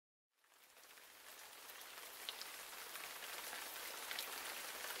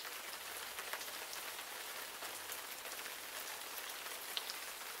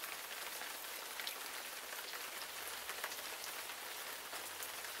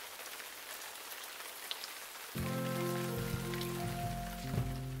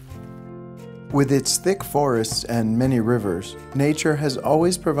With its thick forests and many rivers, nature has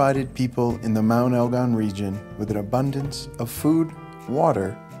always provided people in the Mt Elgon region with an abundance of food,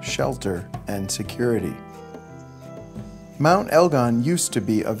 water, shelter, and security. Mt Elgon used to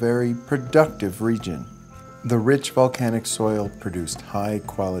be a very productive region. The rich volcanic soil produced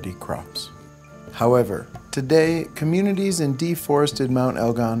high-quality crops. However, today, communities in deforested Mt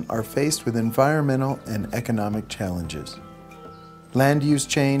Elgon are faced with environmental and economic challenges. Land use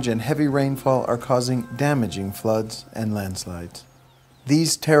change and heavy rainfall are causing damaging floods and landslides.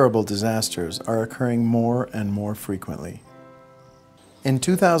 These terrible disasters are occurring more and more frequently. In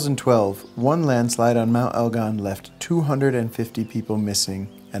 2012, one landslide on Mt Elgon left 250 people missing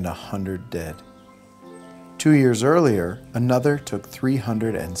and 100 dead. 2 years earlier, another took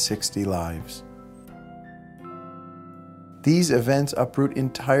 360 lives. These events uproot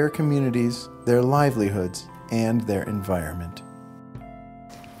entire communities, their livelihoods, and their environment.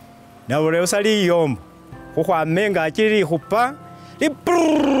 It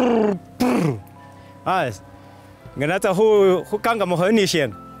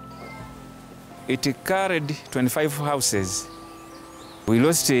carried 25 houses. We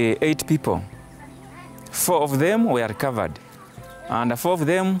lost 8 people. 4 of them were recovered, and 4 of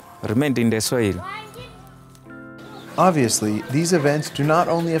them remained in the soil. Obviously, these events do not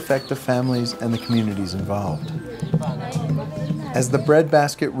only affect the families and the communities involved. As the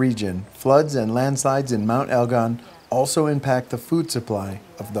breadbasket region, floods and landslides in Mt Elgon also impact the food supply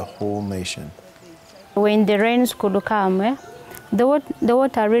of the whole nation. When the rains could come, the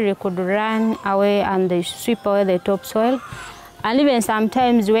water really could run away and they sweep away the topsoil. And even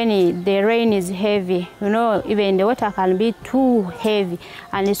sometimes when the rain is heavy, even the water can be too heavy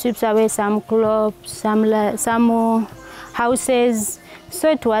and it sweeps away some crops, some houses. So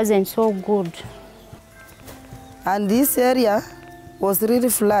it wasn't so good. And this area was really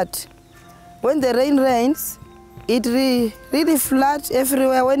flat. When the rain rains, it really flat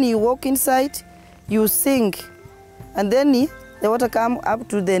everywhere. When you walk inside, you sink. And then the water comes up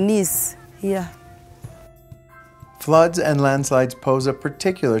to the knees here. Floods and landslides pose a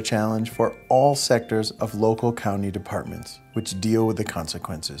particular challenge for all sectors of local county departments, which deal with the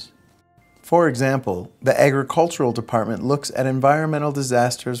consequences. For example, the Agricultural Department looks at environmental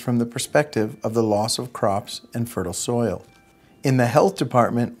disasters from the perspective of the loss of crops and fertile soil. In the Health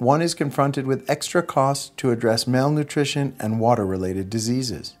Department, one is confronted with extra costs to address malnutrition and water-related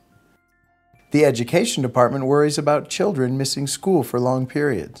diseases. The Education Department worries about children missing school for long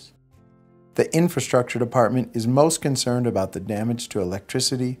periods. The Infrastructure Department is most concerned about the damage to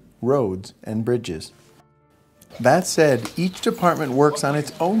electricity, roads, and bridges. That said, each department works on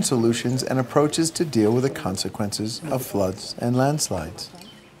its own solutions and approaches to deal with the consequences of floods and landslides.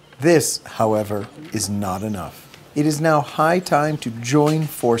 This, however, is not enough. It is now high time to join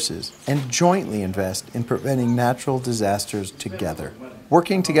forces and jointly invest in preventing natural disasters together.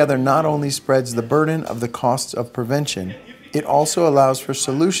 Working together not only spreads the burden of the costs of prevention, it also allows for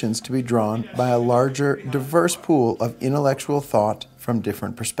solutions to be drawn by a larger, diverse pool of intellectual thought from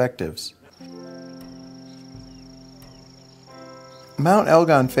different perspectives. Mt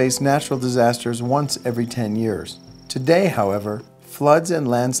Elgon faced natural disasters once every 10 years. Today, however, floods and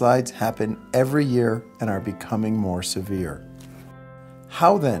landslides happen every year and are becoming more severe.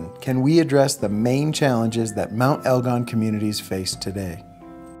 How then can we address the main challenges that Mt Elgon communities face today?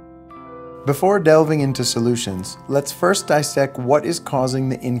 Before delving into solutions, let's first dissect what is causing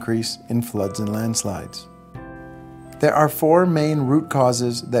the increase in floods and landslides. There are 4 main root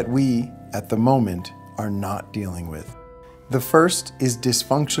causes that we, at the moment, are not dealing with. The first is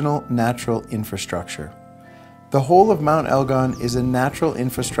dysfunctional natural infrastructure. The whole of Mt Elgon is a natural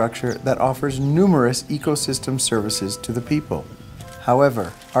infrastructure that offers numerous ecosystem services to the people.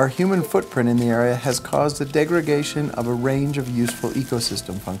 However, our human footprint in the area has caused the degradation of a range of useful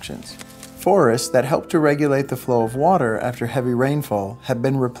ecosystem functions. Forests that help to regulate the flow of water after heavy rainfall have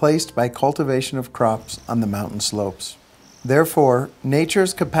been replaced by cultivation of crops on the mountain slopes. Therefore,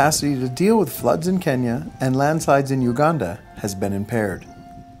 nature's capacity to deal with floods in Kenya and landslides in Uganda has been impaired.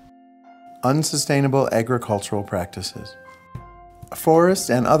 Unsustainable agricultural practices. Forests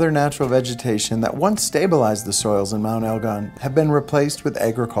and other natural vegetation that once stabilized the soils in Mt Elgon have been replaced with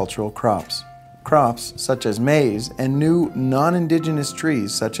agricultural crops. Crops such as maize and new non-indigenous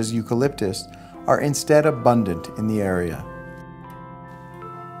trees such as eucalyptus are instead abundant in the area.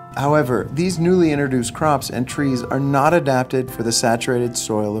 However, these newly introduced crops and trees are not adapted for the saturated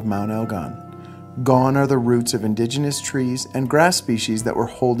soil of Mt Elgon. Gone are the roots of indigenous trees and grass species that were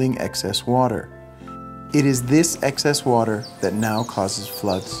holding excess water. It is this excess water that now causes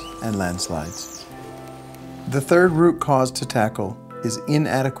floods and landslides. The third root cause to tackle is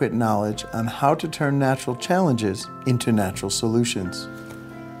inadequate knowledge on how to turn natural challenges into natural solutions.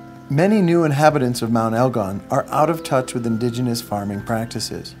 Many new inhabitants of Mt Elgon are out of touch with indigenous farming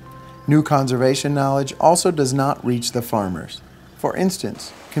practices. New conservation knowledge also does not reach the farmers. For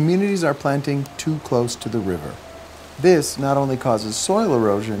instance, communities are planting too close to the river. This not only causes soil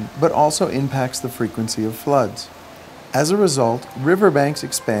erosion, but also impacts the frequency of floods. As a result, riverbanks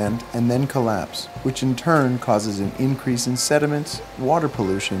expand and then collapse, which in turn causes an increase in sediments, water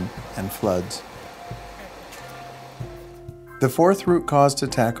pollution, and floods. The fourth root cause to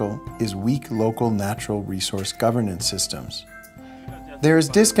tackle is weak local natural resource governance systems. There is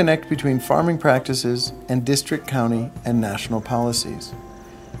disconnect between farming practices and district, county, and national policies.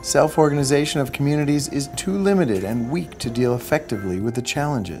 Self-organization of communities is too limited and weak to deal effectively with the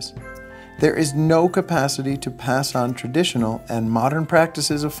challenges. There is no capacity to pass on traditional and modern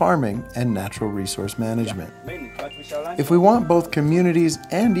practices of farming and natural resource management. If we want both communities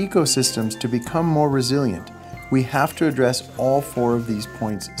and ecosystems to become more resilient, we have to address all four of these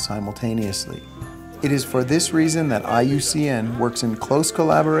points simultaneously. It is for this reason that IUCN works in close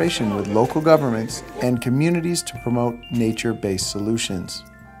collaboration with local governments and communities to promote nature-based solutions.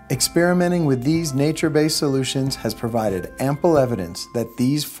 Experimenting with these nature-based solutions has provided ample evidence that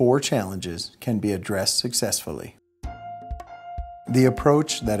these four challenges can be addressed successfully. The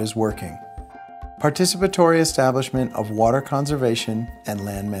approach that is working. Participatory establishment of water conservation and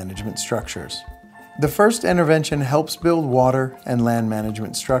land management structures. The first intervention helps build water and land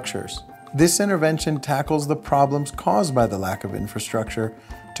management structures. This intervention tackles the problems caused by the lack of infrastructure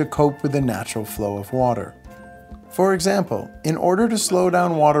to cope with the natural flow of water. For example, in order to slow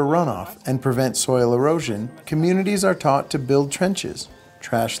down water runoff and prevent soil erosion, communities are taught to build trenches,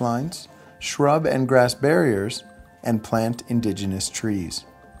 trash lines, shrub and grass barriers, and plant indigenous trees.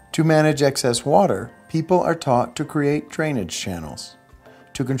 To manage excess water, people are taught to create drainage channels.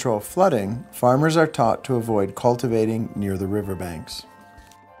 To control flooding, farmers are taught to avoid cultivating near the riverbanks.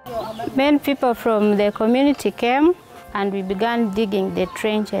 Many people from the community came and we began digging the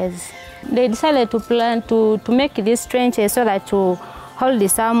trenches. They decided to make these trenches so that to hold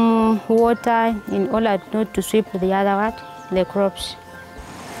some water in order not to sweep the crops.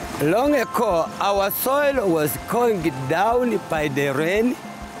 Long ago, our soil was going down by the rain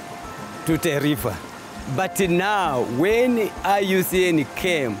to the river. But now, when IUCN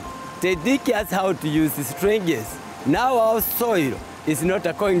came, they teach us how to use these trenches. Now our soil is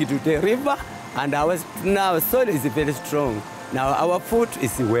not going to the river, and our soil is very strong. Now our food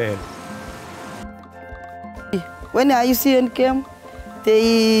is well. When IUCN came,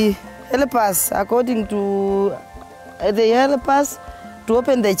 they help us to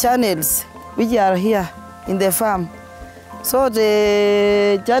open the channels which are here in the farm. So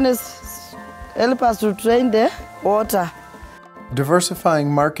the channels help us to drain the water. Diversifying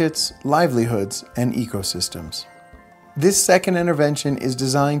markets, livelihoods, and ecosystems. This second intervention is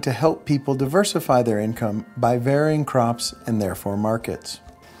designed to help people diversify their income by varying crops and therefore markets.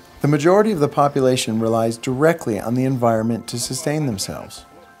 The majority of the population relies directly on the environment to sustain themselves.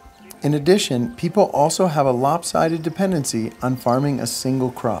 In addition, people also have a lopsided dependency on farming a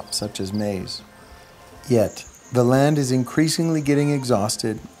single crop, such as maize. Yet, the land is increasingly getting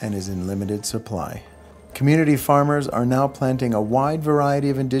exhausted and is in limited supply. Community farmers are now planting a wide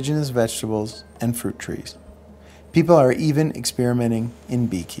variety of indigenous vegetables and fruit trees. People are even experimenting in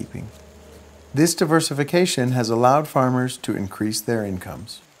beekeeping. This diversification has allowed farmers to increase their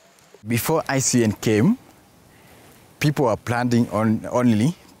incomes. Before IUCN came, people were planting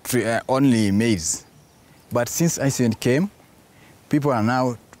only maize. But since IUCN came, people are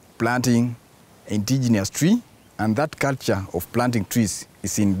now planting indigenous tree, and that culture of planting trees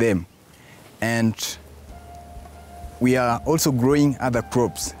is in them. And we are also growing other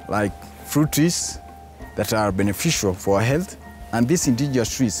crops like fruit trees that are beneficial for our health, and these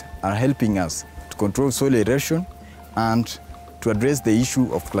indigenous trees are helping us to control soil erosion and to address the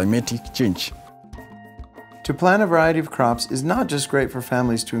issue of climatic change. To plant a variety of crops is not just great for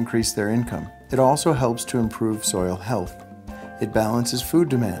families to increase their income, it also helps to improve soil health. It balances food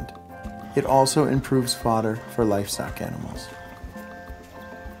demand. It also improves fodder for livestock animals.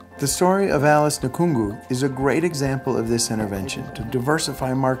 The story of Alice Nkungu is a great example of this intervention to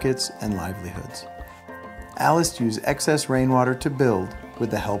diversify markets and livelihoods. Alice used excess rainwater to build,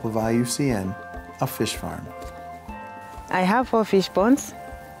 with the help of IUCN, a fish farm. I have 4 fish ponds,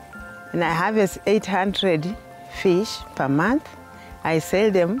 and I harvest 800 fish per month. I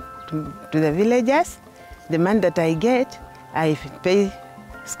sell them to the villagers. The money that I get, I pay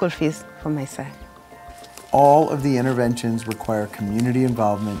school fees for my son. All of the interventions require community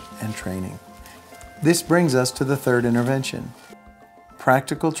involvement and training. This brings us to the third intervention.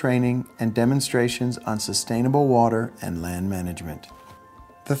 practical training, and demonstrations on sustainable water and land management.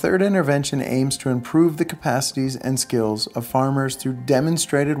 The third intervention aims to improve the capacities and skills of farmers through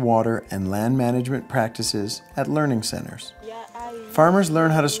demonstrated water and land management practices at learning centers. Farmers learn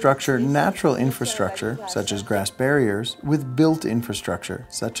how to structure natural infrastructure, such as grass barriers, with built infrastructure,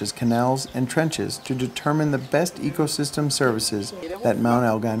 such as canals and trenches, to determine the best ecosystem services that Mt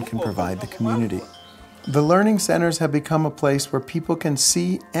Elgon can provide the community. The learning centers have become a place where people can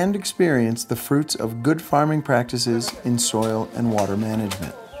see and experience the fruits of good farming practices in soil and water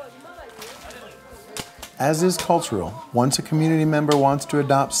management. As is cultural, once a community member wants to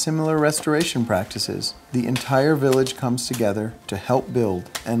adopt similar restoration practices, the entire village comes together to help build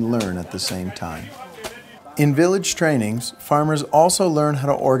and learn at the same time. In village trainings, farmers also learn how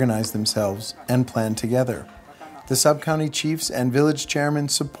to organize themselves and plan together. The sub-county chiefs and village chairmen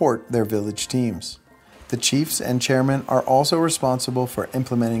support their village teams. The chiefs and chairmen are also responsible for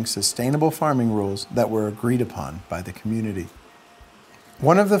implementing sustainable farming rules that were agreed upon by the community.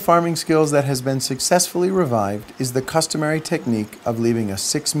 One of the farming skills that has been successfully revived is the customary technique of leaving a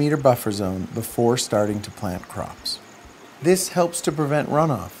 6-meter buffer zone before starting to plant crops. This helps to prevent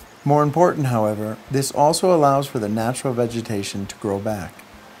runoff. More important, however, this also allows for the natural vegetation to grow back.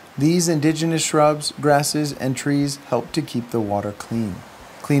 These indigenous shrubs, grasses, and trees help to keep the water clean.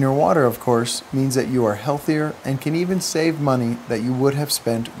 Cleaner water, of course, means that you are healthier and can even save money that you would have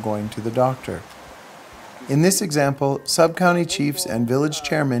spent going to the doctor. In this example, sub-county chiefs and village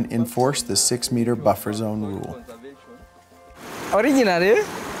chairmen enforce the 6-meter buffer zone rule. Originally,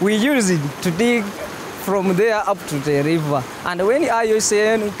 we used it to dig from there up to the river. And when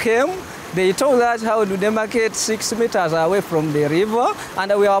IUCN came, they told us how to demarcate 6 meters away from the river,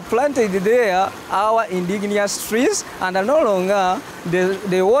 and we have planted there our indigenous trees, and no longer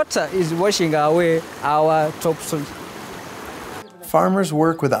the water is washing away our topsoil. Farmers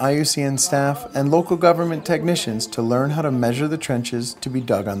work with IUCN staff and local government technicians to learn how to measure the trenches to be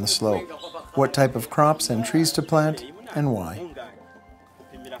dug on the slope, what type of crops and trees to plant, and why.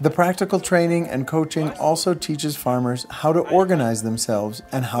 The practical training and coaching also teaches farmers how to organize themselves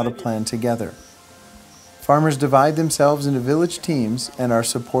and how to plan together. Farmers divide themselves into village teams and are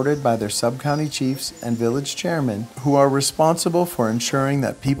supported by their sub-county chiefs and village chairmen, who are responsible for ensuring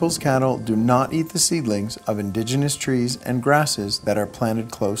that people's cattle do not eat the seedlings of indigenous trees and grasses that are planted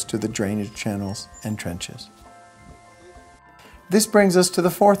close to the drainage channels and trenches. This brings us to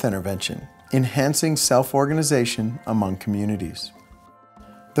the fourth intervention, enhancing self-organization among communities.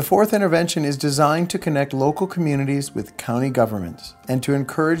 The fourth intervention is designed to connect local communities with county governments and to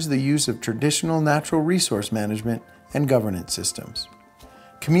encourage the use of traditional natural resource management and governance systems.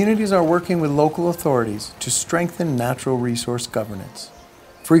 Communities are working with local authorities to strengthen natural resource governance.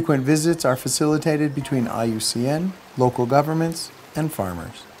 Frequent visits are facilitated between IUCN, local governments, and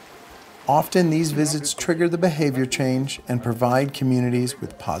farmers. Often these visits trigger the behavior change and provide communities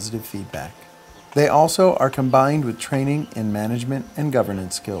with positive feedback. They also are combined with training in management and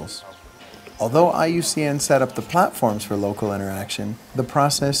governance skills. Although IUCN set up the platforms for local interaction, the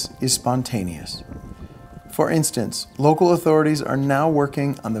process is spontaneous. For instance, local authorities are now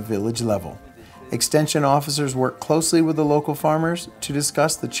working on the village level. Extension officers work closely with the local farmers to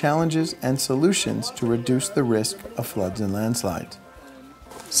discuss the challenges and solutions to reduce the risk of floods and landslides.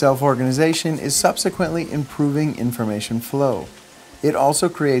 Self-organization is subsequently improving information flow. It also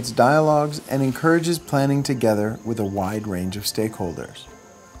creates dialogues and encourages planning together with a wide range of stakeholders.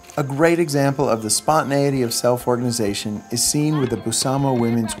 A great example of the spontaneity of self-organization is seen with the Busamo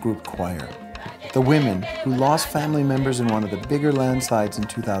Women's Group Choir. The women, who lost family members in one of the bigger landslides in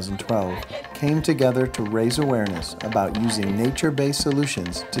 2012, came together to raise awareness about using nature-based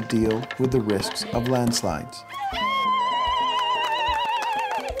solutions to deal with the risks of landslides.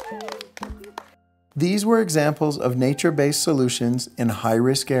 These were examples of nature-based solutions in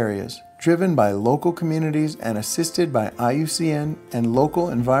high-risk areas, driven by local communities and assisted by IUCN and local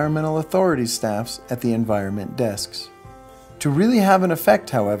environmental authorities staffs at the environment desks. To really have an effect,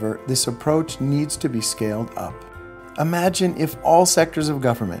 however, this approach needs to be scaled up. Imagine if all sectors of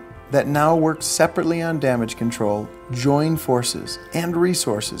government that now work separately on damage control join forces and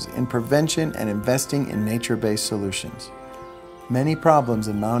resources in prevention and investing in nature-based solutions. Many problems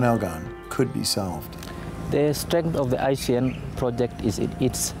in Mt Elgon could be solved. The strength of the IUCN project is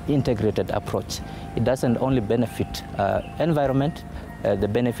its integrated approach. It doesn't only benefit environment, the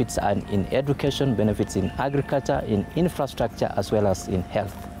benefits are in education, benefits in agriculture, in infrastructure, as well as in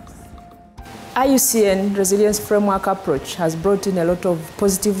health. IUCN Resilience Framework approach has brought in a lot of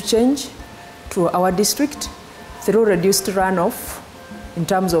positive change to our district through reduced runoff in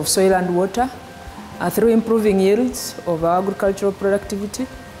terms of soil and water, through improving yields of our agricultural productivity,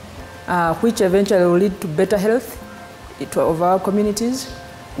 which eventually will lead to better health of our communities,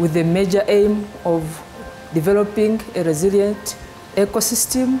 with the major aim of developing a resilient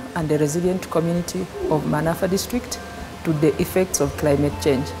ecosystem and a resilient community of Manafa district to the effects of climate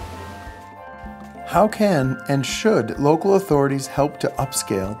change. How can and should local authorities help to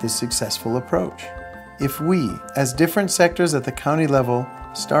upscale this successful approach? If we, as different sectors at the county level,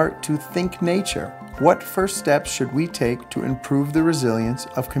 start to think nature, what first steps should we take to improve the resilience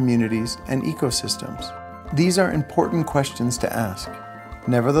of communities and ecosystems? These are important questions to ask.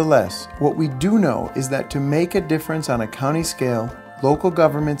 Nevertheless, what we do know is that to make a difference on a county scale, local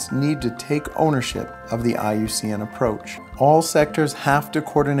governments need to take ownership of the IUCN approach. All sectors have to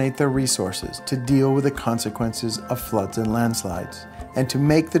coordinate their resources to deal with the consequences of floods and landslides, and to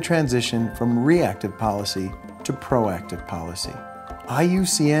make the transition from reactive policy to proactive policy.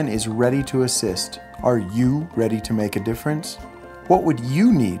 IUCN is ready to assist. Are you ready to make a difference? What would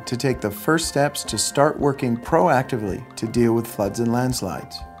you need to take the first steps to start working proactively to deal with floods and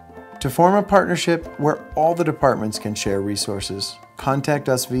landslides? To form a partnership where all the departments can share resources, contact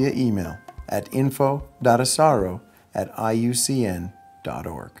us via email at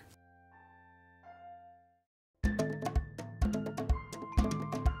info.asaro@iucn.org.